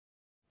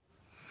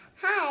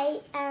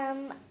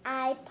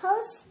I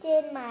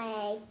posted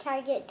my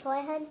Target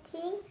toy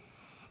hunting,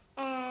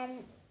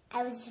 and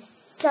I was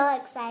just so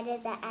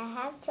excited that I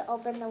have to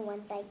open the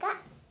ones I got.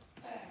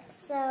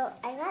 So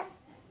I got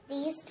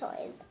these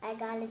toys. I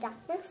got a Doc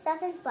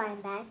McStuffins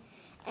blind bag,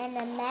 and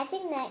a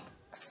Magic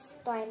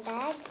Next blind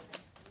bag,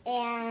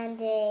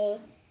 and a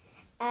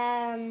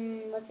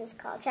what's this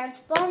called?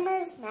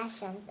 Transformers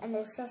Mashems, and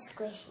they're so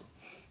squishy.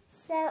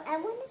 So I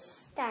want to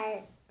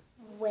start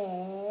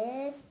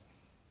with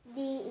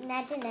the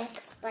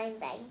Imaginext blind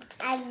bag.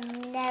 I've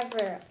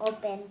never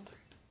opened.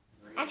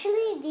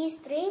 Actually, these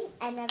three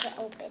I never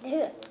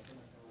opened.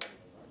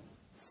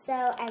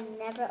 So I've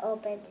never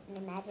opened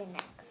an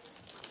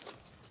Imaginext.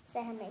 So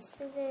I have my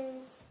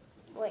scissors,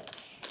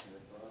 which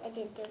I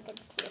didn't do the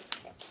tear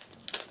strips.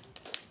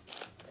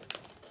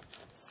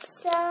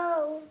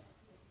 So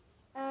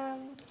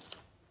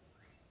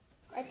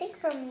I think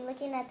from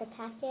looking at the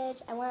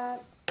package, I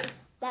want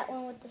that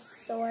one with the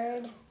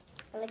sword.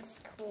 It looks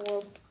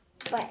cool,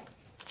 but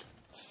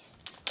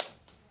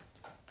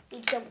we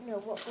don't know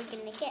what we're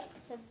gonna get,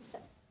 so it's a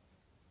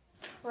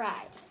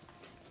surprise.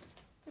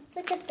 Let's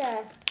look at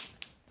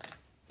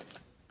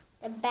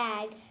the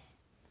bag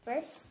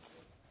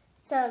first.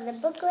 So the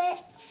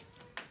booklet,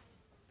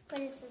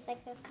 what is this,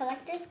 like a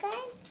collector's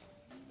guide?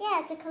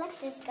 Yeah, it's a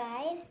collector's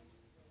guide.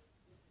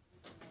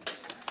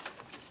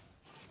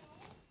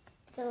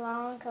 It's a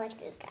long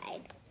collector's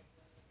guide.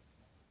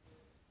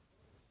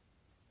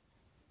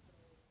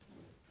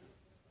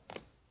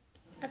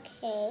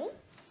 Okay,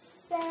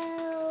 so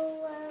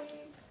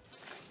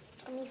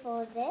let me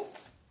fold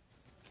this.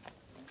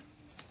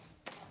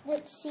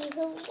 Let's see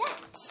who we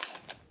got.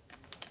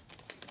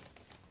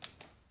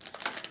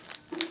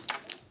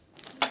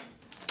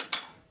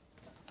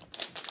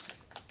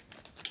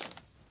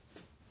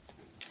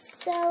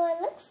 So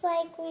it looks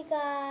like we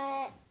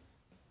got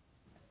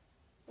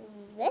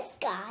this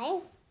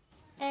guy,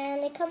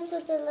 and it comes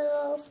with a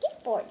little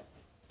skateboard.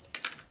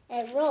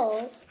 It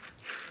rolls.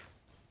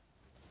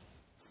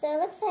 So it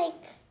looks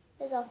like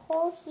there's a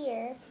hole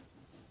here.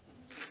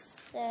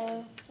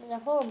 So there's a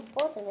hole in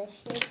both of his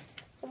shoes.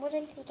 So I'm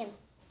wondering if we can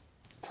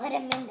put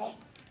him in there.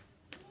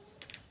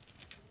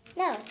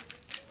 No.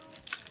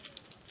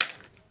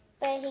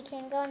 But he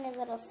can go on his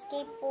little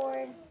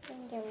skateboard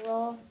and he can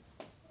roll.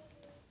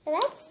 So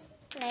that's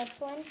a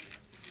nice one.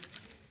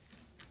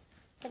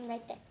 Put him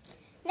right there.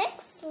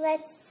 Next,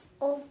 let's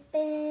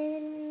open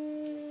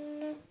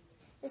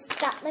this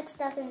Doc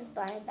McStuffins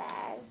blind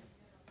bag.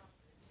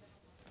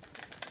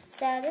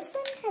 So this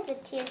one has a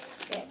tear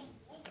strip.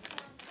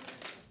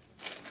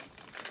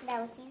 That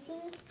was easy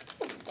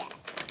to get.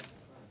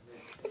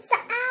 It's the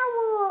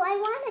owl! I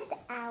wanted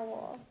the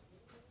owl.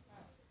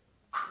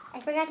 I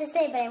forgot to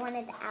say, but I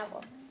wanted the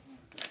owl.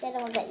 These are the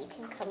ones that you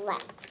can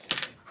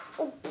collect.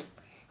 Oh,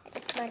 I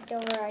just knocked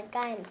over our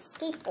guy on the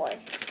skateboard.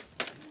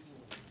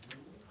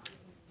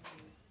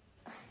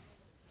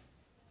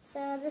 So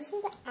this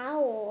is the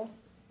owl.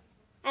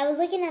 I was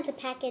looking at the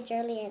package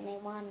earlier and I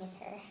wanted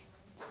her.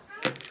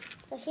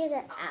 So here's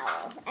our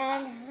owl.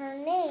 And her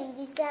name,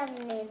 these guys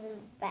have names in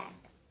the back.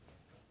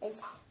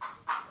 It's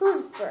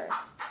Whoosburg.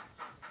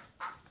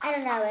 I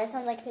don't know, but it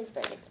sounds like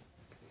Whoosburg.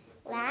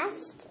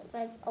 Last,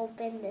 let's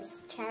open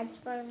this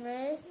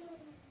Transformers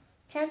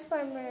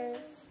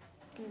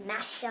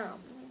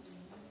Mashems.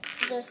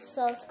 These are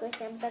so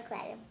squishy. I'm so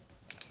excited.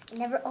 I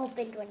never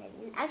opened one of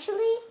these.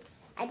 Actually,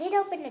 I did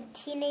open a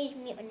Teenage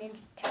Mutant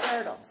Ninja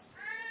Turtles.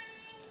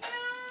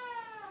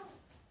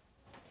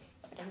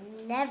 But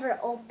I've never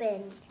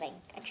opened like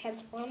a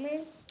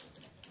Transformers.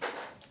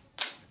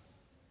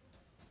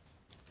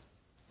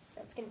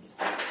 So it's gonna be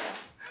so cool.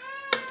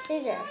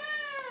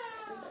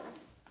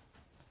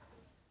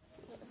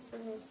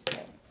 Scissors.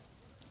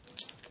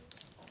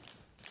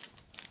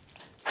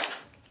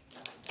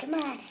 Come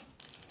on.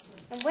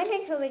 I'm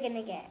wondering who we're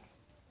gonna get.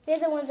 They're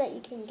the ones that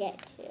you can get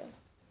too.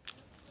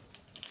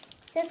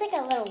 So it's like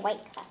a little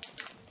white cup.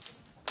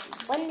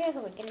 I wonder who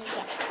we're gonna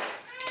get.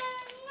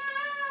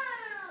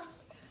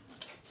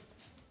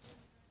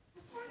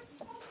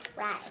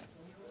 Surprise.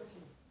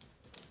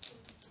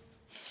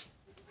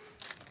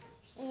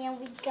 And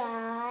we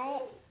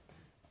got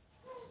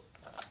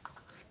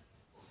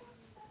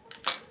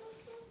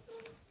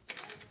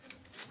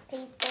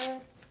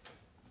paper.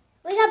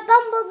 We got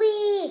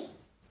Bumblebee.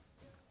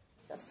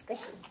 So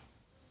squishy.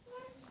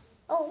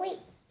 Oh wait.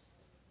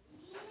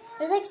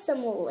 There's like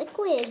some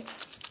liquid.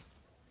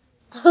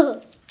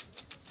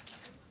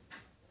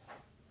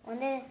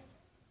 Wonder.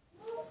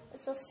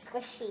 It's so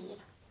squishy.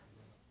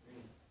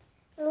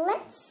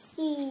 Let's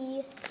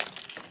see.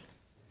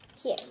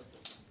 Here.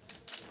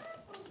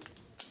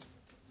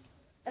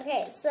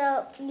 Okay,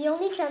 so the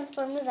only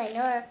Transformers I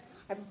know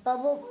are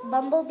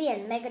Bumblebee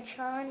and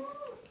Megatron.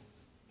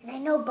 And I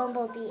know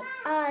Bumblebee.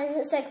 Oh, this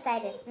is so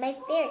excited. My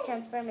favorite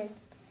Transformer is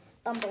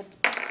Bumblebee.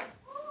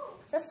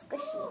 So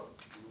squishy.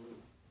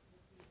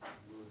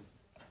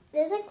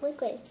 There's like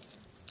liquid.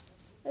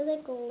 There's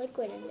like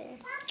liquid in there.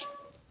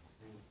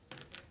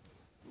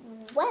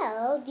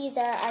 Well, these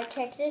are our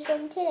characters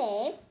from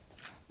today.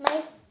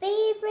 My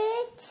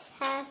favorite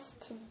has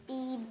to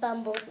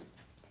Bumblebee.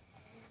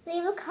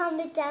 Leave a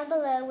comment down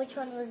below which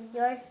one was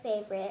your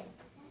favorite.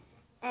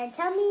 And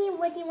tell me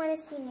what you want to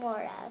see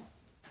more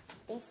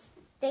of.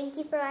 Thank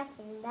you for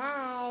watching.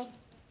 Bye.